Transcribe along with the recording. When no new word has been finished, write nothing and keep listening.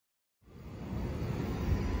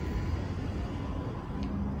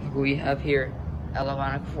we have here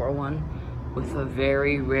Elevonic 4.1 with a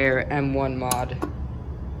very rare M1 mod.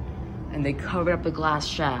 And they covered up the glass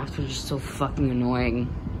shaft, which is so fucking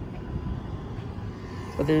annoying.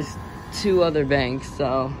 But there's 2 other banks,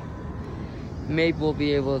 so maybe we'll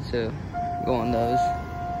be able to go on those.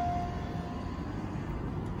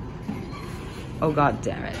 Oh god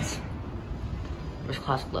damn it. There's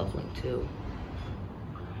class leveling too.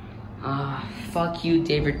 Fuck you,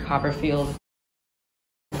 David Copperfield.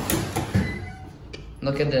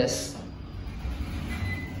 Look at this.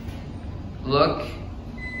 Look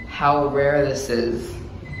how rare this is.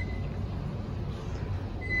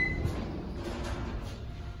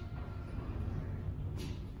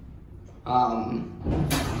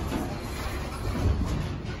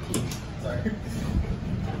 Sorry.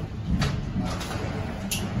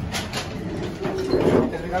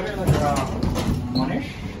 Because we got it like one-ish?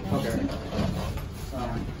 Okay.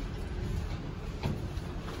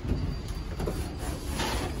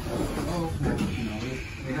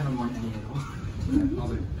 We haven't won any at all.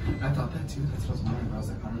 I thought that too. That's what I was wondering. I was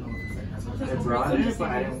like, I don't know if it's like it's but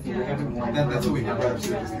I don't think we haven't won. That's what we have.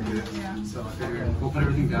 Yeah. So I figured we'll put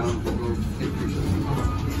everything down. We'll go take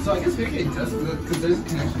pictures. So I guess maybe it does because there's a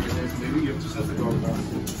connection right there. So maybe you just have to go across.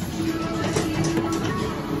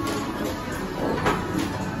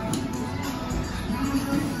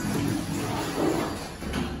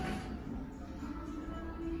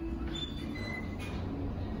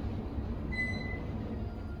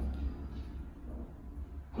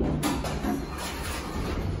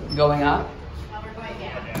 Going up? Now we're going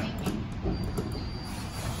down.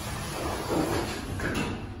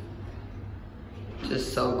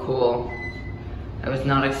 Just so cool. I was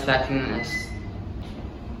not expecting this.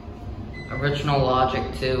 Original logic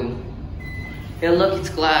too. Yeah, look, it's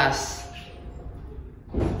glass.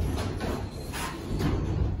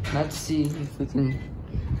 Let's see if we can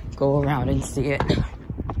go around and see it.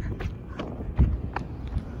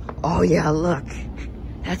 Oh yeah, look.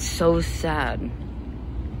 That's so sad.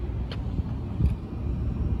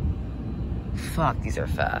 Fuck, these are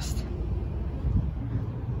fast.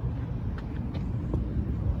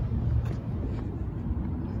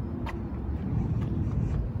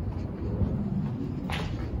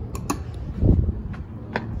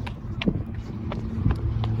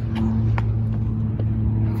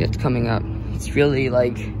 It's coming up. It's really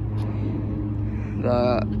like,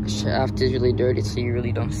 the shaft is really dirty, so you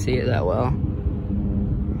really don't see it that well.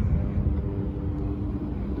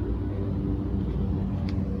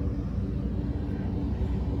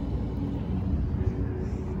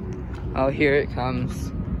 Oh, here it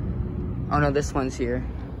comes. Oh no, this one's here.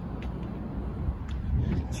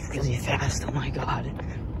 It's really fast, oh my god.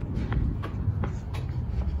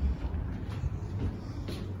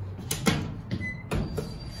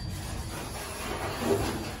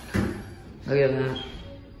 Look at that.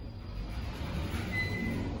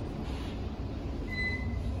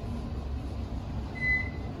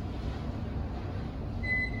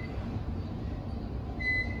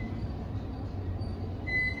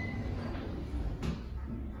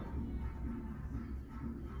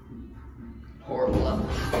 Horrible level.